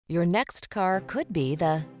Your next car could be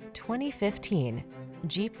the 2015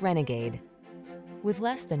 Jeep Renegade. With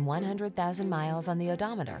less than 100,000 miles on the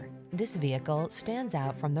odometer, this vehicle stands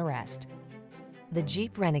out from the rest. The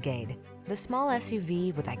Jeep Renegade, the small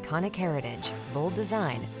SUV with iconic heritage, bold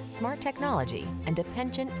design, smart technology, and a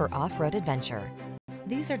penchant for off-road adventure.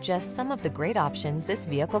 These are just some of the great options this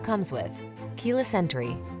vehicle comes with: keyless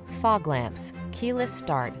entry, fog lamps, keyless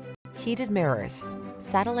start, heated mirrors,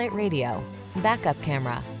 satellite radio, backup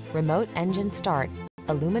camera, remote engine start,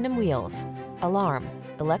 aluminum wheels, alarm,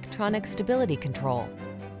 electronic stability control.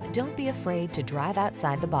 Don't be afraid to drive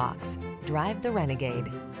outside the box. Drive the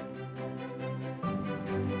Renegade.